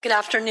Good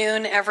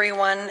afternoon,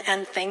 everyone,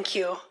 and thank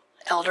you,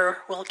 Elder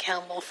Will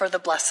Campbell, for the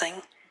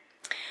blessing.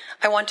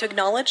 I want to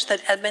acknowledge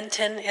that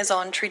Edmonton is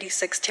on Treaty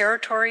 6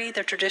 territory,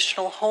 the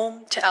traditional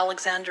home to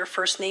Alexander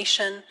First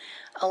Nation,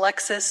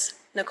 Alexis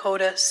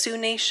Nakota Sioux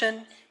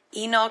Nation,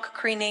 Enoch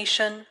Cree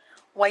Nation,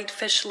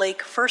 Whitefish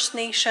Lake First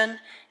Nation,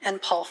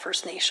 and Paul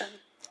First Nation.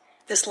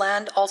 This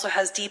land also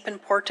has deep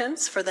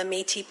importance for the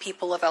Métis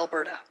people of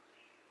Alberta.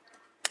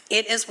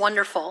 It is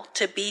wonderful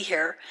to be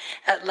here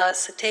at La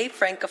Cité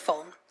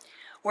Francophone.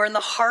 We're in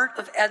the heart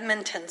of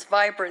Edmonton's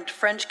vibrant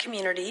French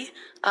community,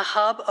 a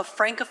hub of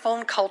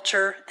Francophone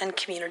culture and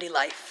community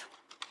life.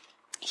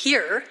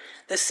 Here,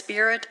 the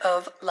spirit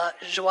of la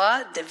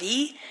joie de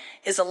vivre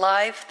is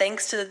alive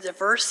thanks to the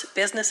diverse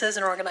businesses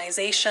and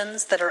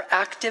organizations that are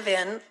active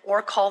in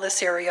or call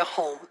this area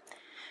home.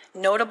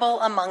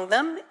 Notable among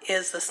them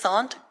is the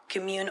Centre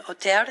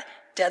Communautaire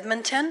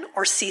d'Edmonton,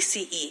 or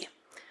CCE.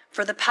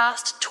 For the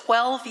past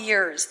 12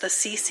 years, the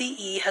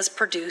CCE has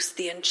produced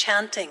the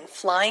enchanting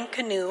Flying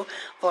Canoe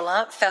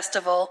Volant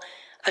Festival,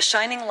 a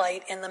shining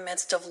light in the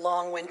midst of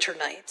long winter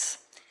nights.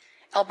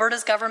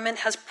 Alberta's government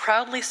has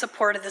proudly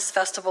supported this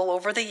festival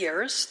over the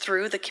years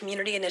through the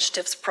Community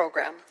Initiatives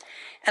Program,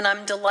 and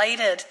I'm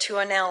delighted to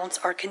announce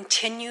our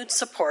continued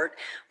support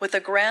with a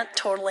grant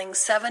totaling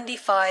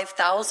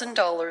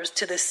 $75,000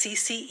 to the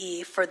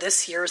CCE for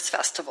this year's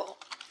festival.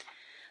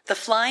 The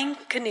Flying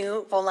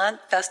Canoe Volant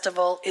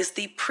Festival is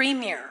the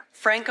premier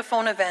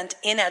Francophone event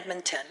in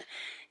Edmonton.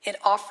 It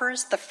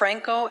offers the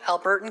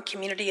Franco-Albertan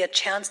community a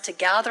chance to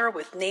gather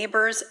with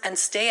neighbors and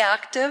stay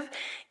active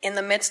in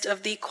the midst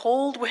of the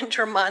cold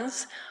winter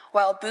months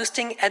while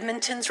boosting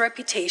Edmonton's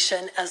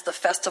reputation as the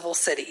festival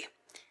city.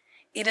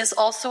 It is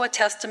also a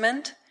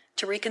testament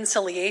to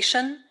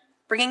reconciliation,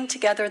 bringing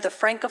together the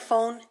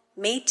Francophone,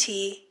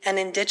 Métis, and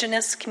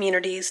Indigenous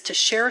communities to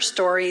share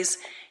stories,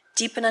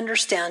 deepen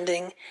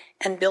understanding,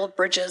 and build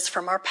bridges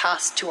from our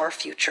past to our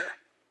future.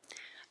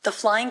 The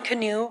Flying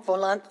Canoe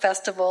Volant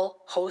Festival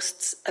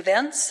hosts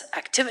events,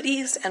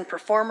 activities, and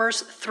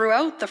performers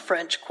throughout the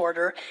French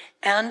Quarter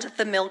and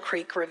the Mill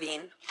Creek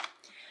Ravine.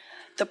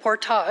 The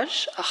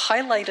portage, a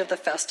highlight of the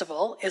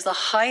festival, is a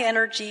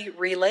high-energy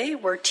relay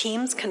where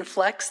teams can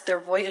flex their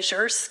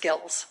voyageurs'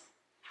 skills.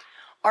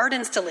 Art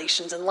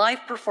installations and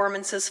live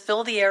performances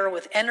fill the air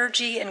with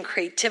energy and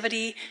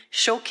creativity,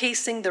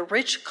 showcasing the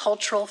rich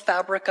cultural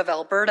fabric of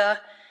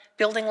Alberta,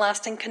 building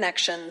lasting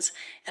connections,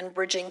 and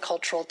bridging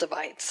cultural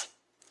divides.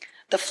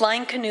 The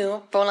Flying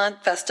Canoe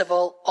Volant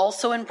Festival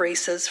also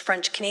embraces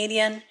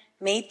French-Canadian,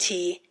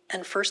 Métis,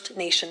 and First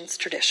Nations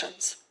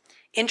traditions.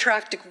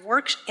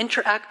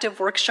 Interactive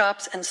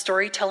workshops and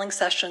storytelling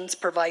sessions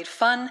provide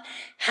fun,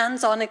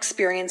 hands-on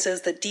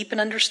experiences that deepen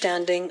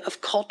understanding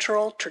of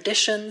cultural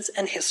traditions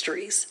and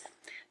histories.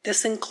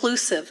 This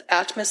inclusive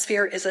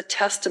atmosphere is a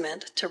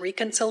testament to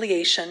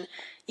reconciliation,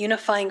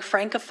 unifying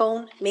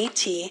Francophone,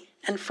 Métis,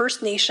 and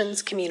First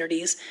Nations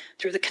communities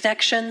through the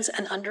connections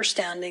and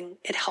understanding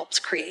it helps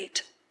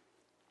create.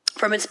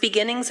 From its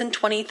beginnings in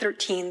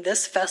 2013,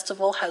 this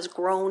festival has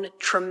grown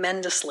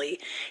tremendously.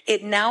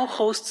 It now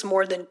hosts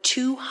more than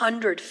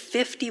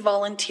 250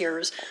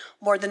 volunteers,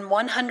 more than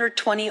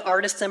 120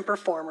 artists and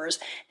performers,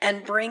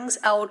 and brings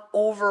out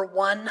over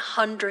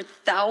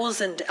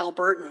 100,000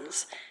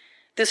 Albertans.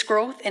 This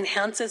growth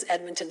enhances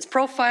Edmonton's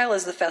profile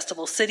as the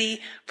festival city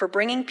for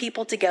bringing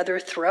people together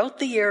throughout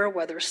the year,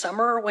 whether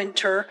summer or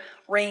winter,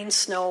 rain,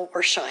 snow,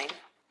 or shine.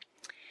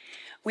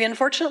 We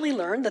unfortunately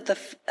learned that the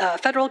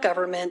federal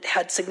government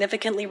had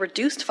significantly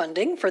reduced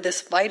funding for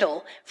this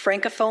vital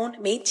Francophone,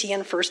 Métis,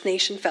 and First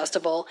Nation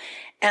festival,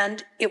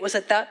 and it was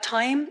at that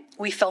time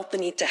we felt the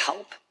need to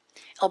help.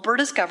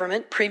 Alberta's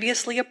government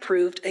previously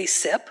approved a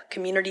CIP,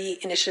 Community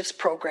Initiatives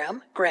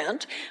Program,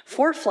 grant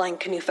for Flying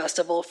Canoe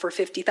Festival for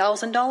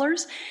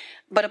 $50,000,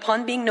 but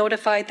upon being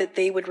notified that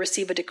they would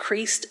receive a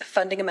decreased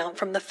funding amount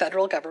from the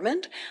federal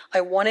government, I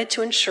wanted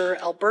to ensure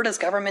Alberta's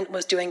government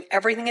was doing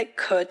everything it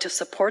could to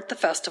support the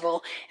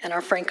festival and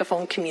our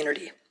Francophone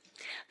community.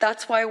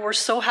 That's why we're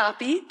so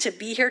happy to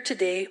be here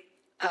today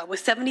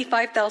with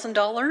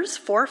 $75,000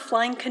 for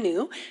Flying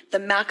Canoe, the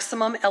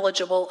maximum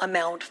eligible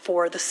amount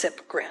for the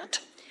CIP grant.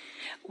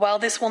 While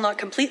this will not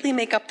completely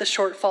make up the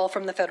shortfall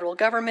from the federal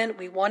government,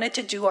 we wanted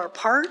to do our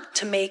part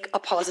to make a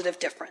positive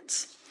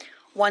difference.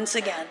 Once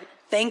again,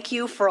 thank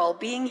you for all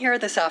being here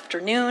this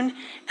afternoon,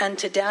 and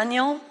to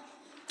Daniel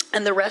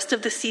and the rest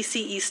of the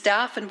CCE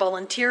staff and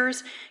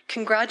volunteers,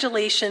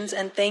 congratulations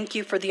and thank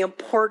you for the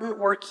important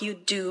work you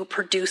do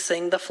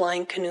producing the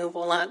Flying Canoe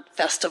Volant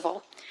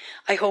Festival.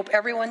 I hope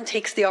everyone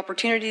takes the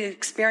opportunity to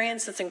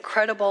experience this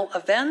incredible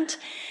event,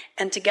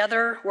 and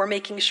together we're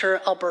making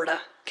sure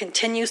Alberta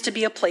continues to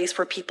be a place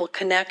where people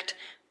connect,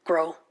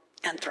 grow,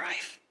 and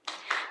thrive.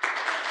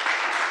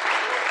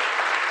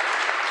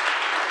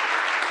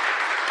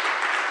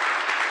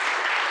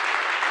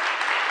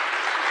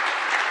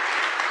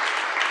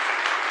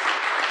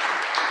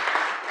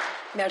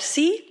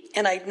 Merci,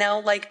 and I'd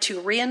now like to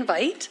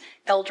re-invite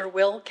Elder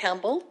Will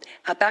Campbell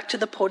back to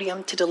the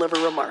podium to deliver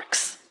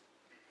remarks.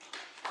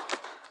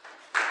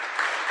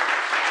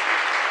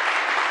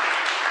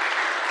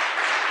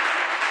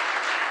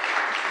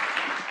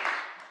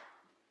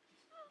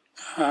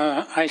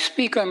 I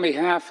speak on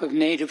behalf of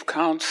Native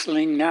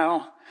Counseling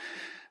now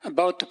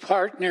about the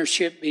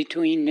partnership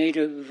between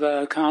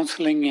Native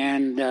Counseling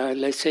and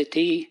Le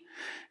City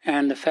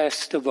and the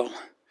festival.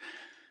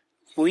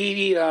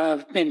 We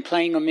have been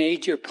playing a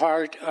major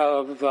part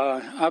of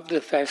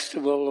the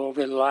festival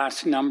over the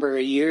last number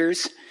of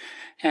years,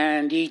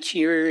 and each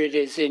year it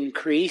has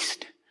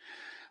increased.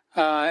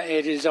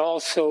 It is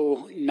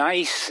also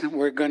nice.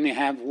 We're going to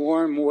have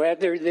warm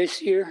weather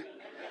this year.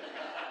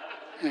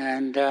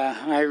 And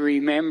I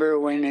remember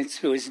when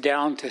it was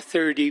down to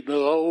 30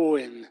 below,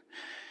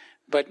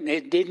 but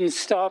it didn't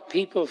stop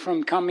people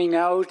from coming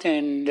out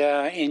and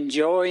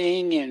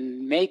enjoying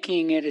and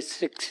making it a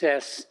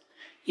success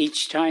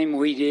each time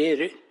we did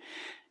it.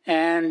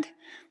 And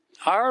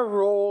our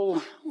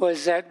role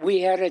was that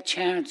we had a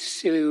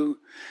chance to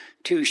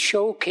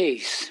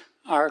showcase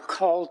our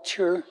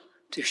culture,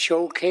 to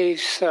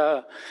showcase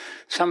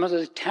some of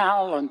the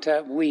talent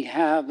that we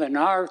have in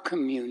our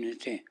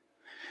community.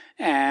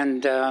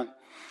 And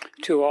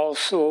to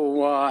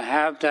also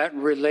have that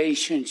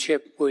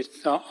relationship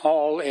with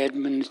all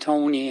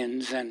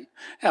Edmontonians and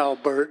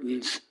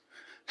Albertans.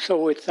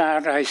 So with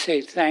that, I say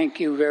thank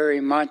you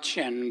very much.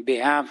 And on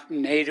behalf of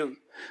Native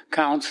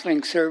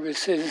Counseling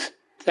Services,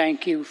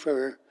 thank you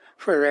for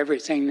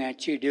everything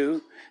that you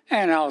do.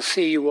 And I'll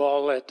see you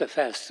all at the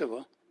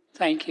festival.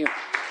 Thank you.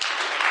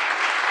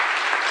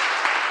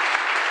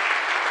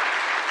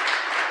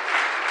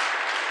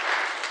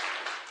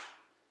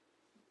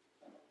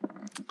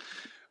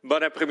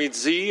 Bon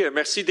après-midi.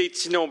 Merci d'être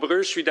si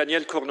nombreux. Je suis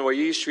Daniel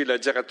Canoë. Je suis le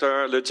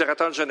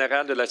directeur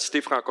général de la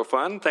Cité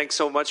francophone. Thanks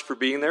so much for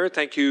being there.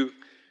 Thank you,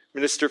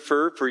 Minister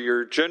Fur, for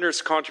your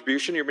generous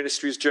contribution, your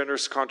ministry's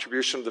generous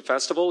contribution to the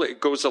festival. It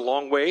goes a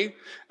long way.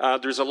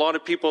 There's a lot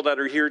of people that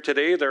are here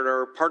today that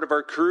are part of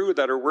our crew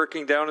that are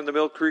working down in the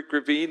Mill Creek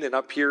Ravine and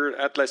up here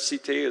at La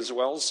Cité as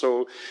well.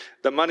 So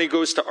the money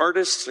goes to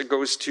artists, it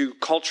goes to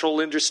cultural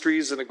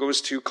industries, and it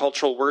goes to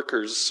cultural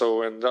workers,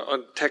 and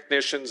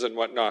technicians and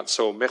whatnot.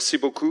 So merci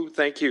beaucoup.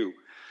 Thank you.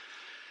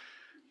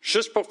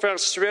 Juste pour faire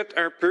suite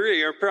un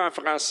peu en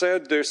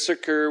français de ce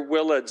que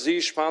Will a dit,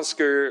 je pense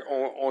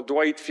qu'on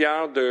doit être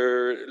fiers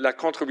de la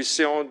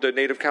contribution de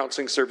Native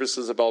Counseling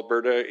Services of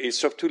Alberta et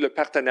surtout le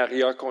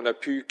partenariat qu'on a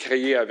pu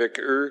créer avec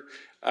eux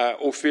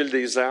au fil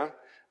des ans.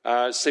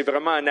 C'est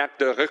vraiment un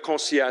acte de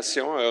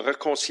réconciliation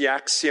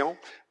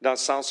dans le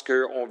sens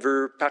qu'on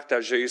veut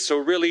partager. So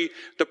really,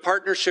 the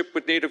partnership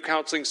with Native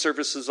Counseling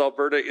Services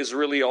Alberta is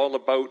really all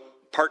about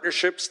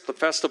partnerships. The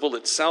festival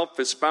itself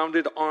is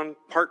founded on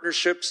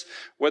partnerships,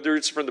 whether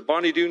it's from the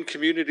Bonnie Doon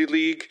Community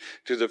League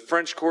to the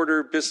French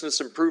Quarter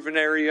Business Improvement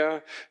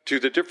Area to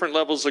the different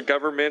levels of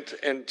government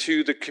and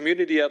to the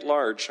community at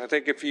large. I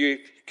think if you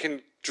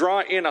can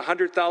draw in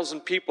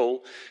 100,000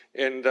 people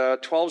in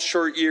 12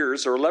 short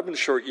years or 11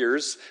 short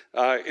years,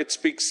 it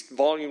speaks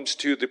volumes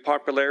to the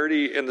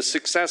popularity and the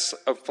success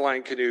of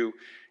Flying Canoe.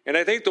 And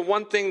I think the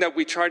one thing that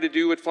we try to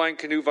do at Flying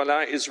Canoe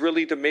Volant is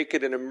really to make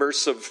it an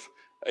immersive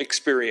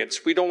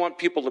experience. We don't want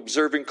people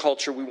observing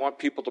culture. We want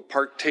people to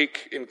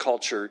partake in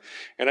culture.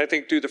 And I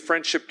think through the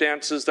friendship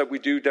dances that we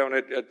do down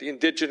at the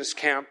Indigenous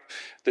camp,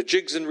 the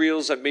jigs and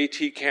reels at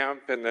Métis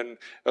camp, and then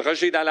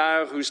Roger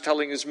Dallaire, who's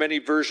telling as many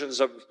versions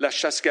of La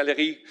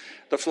Chasse-Galerie,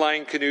 the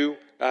flying canoe,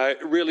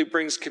 it really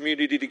brings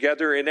community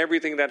together and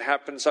everything that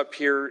happens up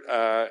here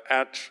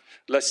at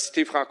La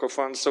Cité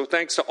francophone. So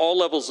thanks to all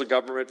levels of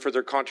government for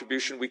their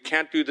contribution. We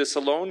can't do this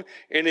alone.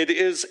 And it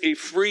is a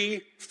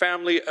free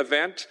family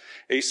event.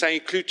 Et ça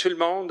inclut tout le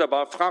monde.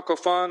 D'abord,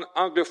 francophones,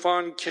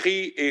 anglophones,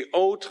 cris et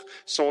autres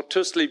sont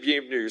tous les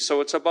bienvenus.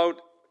 So it's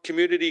about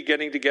community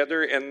getting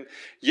together. And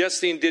yes,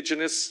 the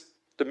Indigenous,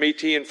 the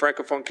Métis and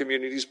Francophone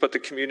communities, but the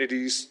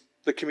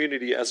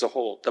community as a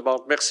whole.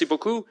 D'abord, merci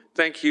beaucoup.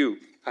 Thank you.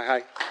 Hi,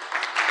 hi.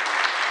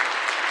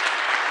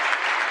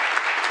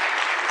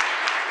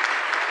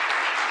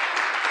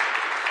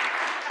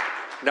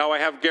 Now I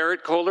have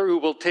Garrett Kohler, who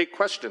will take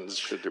questions,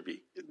 should there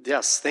be.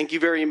 Yes, thank you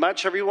very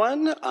much,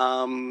 everyone.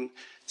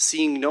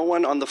 Seeing no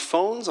one on the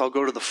phones, I'll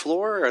go to the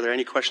floor. Are there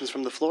any questions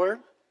from the floor?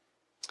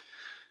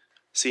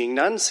 Seeing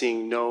none,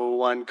 seeing no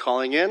one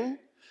calling in.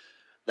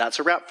 That's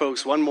a wrap,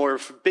 folks. One more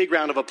big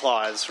round of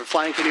applause for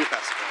Flying Canoe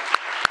Festival.